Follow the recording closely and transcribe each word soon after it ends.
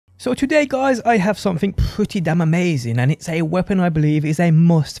So today guys, I have something pretty damn amazing, and it's a weapon I believe is a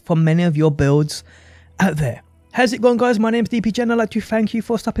must for many of your builds out there. How's it going guys? My name's DPJ and I'd like to thank you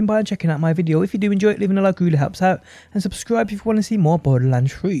for stopping by and checking out my video. If you do enjoy it, leaving a like really helps out, and subscribe if you want to see more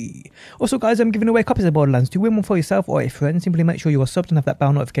Borderlands 3. Also guys, I'm giving away copies of Borderlands. To win one for yourself or a friend, simply make sure you are subbed and have that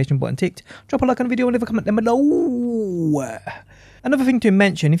bell notification button ticked. Drop a like on the video and leave a comment down below. Another thing to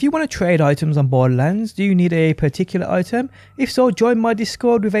mention, if you want to trade items on Borderlands, do you need a particular item? If so, join my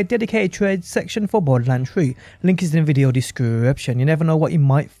Discord with a dedicated trade section for Borderlands 3. Link is in the video description, you never know what you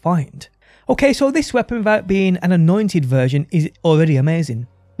might find. Okay, so this weapon, without being an anointed version, is already amazing.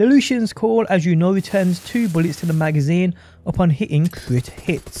 The Lucian's Call, as you know, returns 2 bullets to the magazine upon hitting crit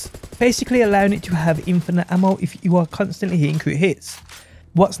hits, basically allowing it to have infinite ammo if you are constantly hitting crit hits.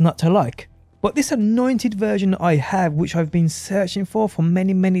 What's not to like? But this anointed version I have, which I've been searching for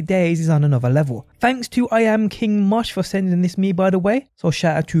many days, is on another level. Thanks to I Am King Mosh for sending this me, by the way, so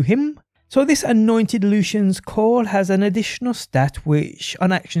shout out to him. So this anointed Lucian's Call has an additional stat which,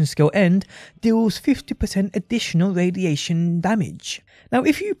 on action skill end, deals 50% additional radiation damage. Now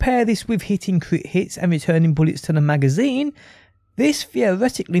if you pair this with hitting crit hits and returning bullets to the magazine, this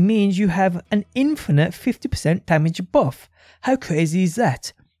theoretically means you have an infinite 50% damage buff. How crazy is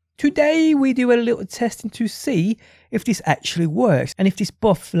that? Today we do a little testing to see if this actually works and if this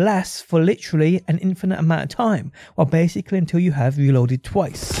buff lasts for literally an infinite amount of time, or basically until you have reloaded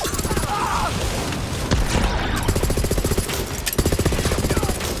twice.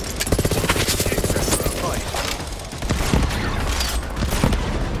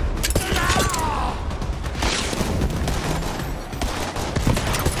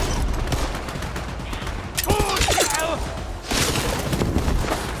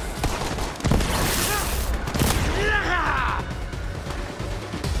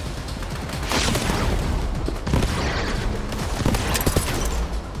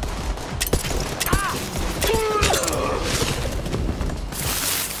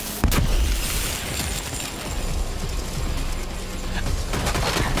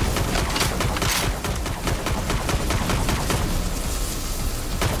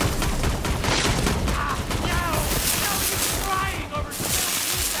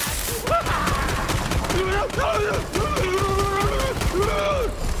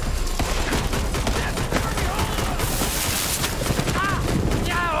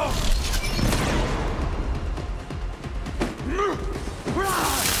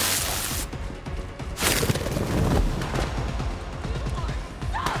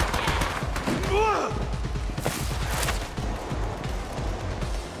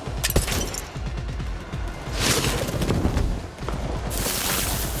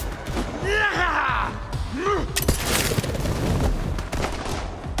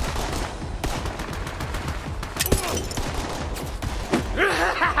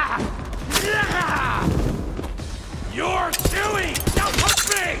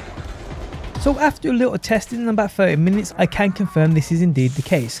 So after a little testing in about 30 minutes, I can confirm this is indeed the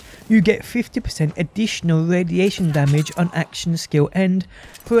case. You get 50% additional radiation damage on action skill end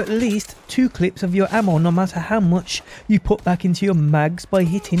for at least 2 clips of your ammo, no matter how much you put back into your mags by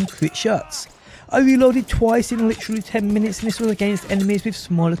hitting crit shots. I reloaded twice in literally 10 minutes, and this was against enemies with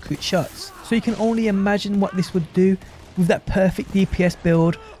smaller crit shots. So you can only imagine what this would do with that perfect DPS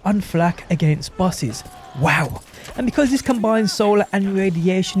build on flak against bosses. Wow! And because this combines solar and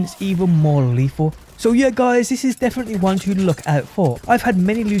radiation, it's even more lethal. So yeah guys, this is definitely one to look out for. I've had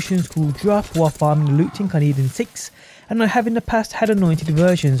many Lucian's Call drop while farming looting on Eden 6, and I have in the past had anointed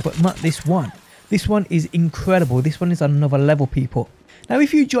versions, but not this one. This one is incredible. This one is on another level, people. Now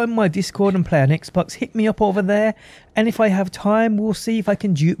if you join my Discord and play on Xbox, hit me up over there, and if I have time, we'll see if I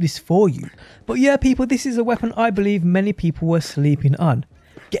can dupe this for you. But yeah people, this is a weapon I believe many people were sleeping on.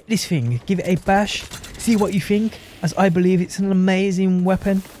 Get this thing, give it a bash, see what you think, as I believe it's an amazing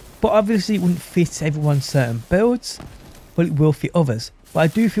weapon. But obviously it wouldn't fit everyone's certain builds, but it will fit others. But I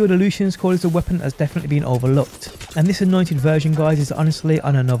do feel the Lucian's Call is a weapon that's definitely been overlooked. And this anointed version guys is honestly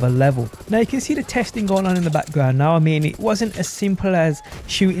on another level. Now you can see the testing going on in the background now. I mean, it wasn't as simple as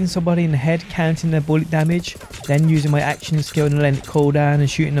shooting somebody in the head, counting their bullet damage, then using my action skill and letting it cool down and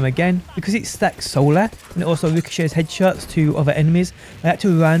shooting them again. Because it stacks solar and it also ricochets headshots to other enemies, I had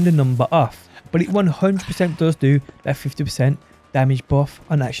to round the number off. But it 100% does do that 50% damage buff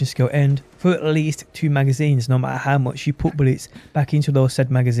on action skill end for at least 2 magazines, no matter how much you put bullets back into those said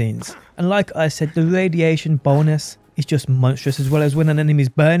magazines. And like I said, the radiation bonus is just monstrous, as well as when an enemy is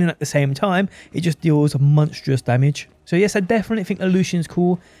burning at the same time, it just deals monstrous damage. So yes, I definitely think the Lucian's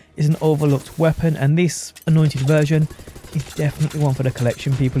Call is an overlooked weapon, and this anointed version is definitely one for the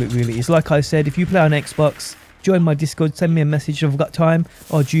collection, people. It really is. Like I said, if you play on Xbox, join my Discord, send me a message if I've got time,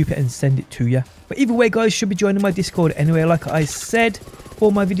 I'll dupe it and send it to you. But either way guys, you should be joining my Discord anyway. Like I said,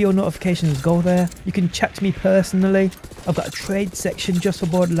 all my video notifications go there. You can chat to me personally. I've got a trade section just for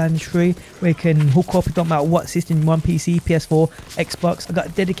Borderlands 3 where you can hook up, it don't matter what system you want, PC, PS4, Xbox. I've got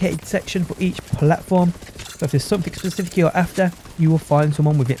a dedicated section for each platform. So if there's something specific you're after, you will find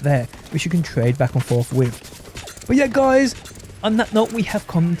someone with it there, which you can trade back and forth with. But yeah guys, on that note, we have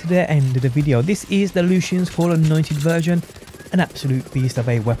come to the end of the video. This is the Lucian's Call Anointed version. An absolute beast of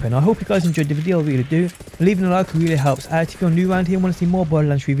a weapon. I hope you guys enjoyed the video, I really do. Leaving a like really helps out. If you're new around here and want to see more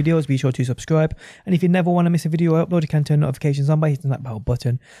Borderlands 3 videos, be sure to subscribe. And if you never want to miss a video I upload, you can turn notifications on by hitting that bell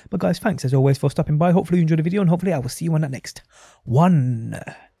button. But guys, thanks as always for stopping by. Hopefully you enjoyed the video and hopefully I will see you on that next one.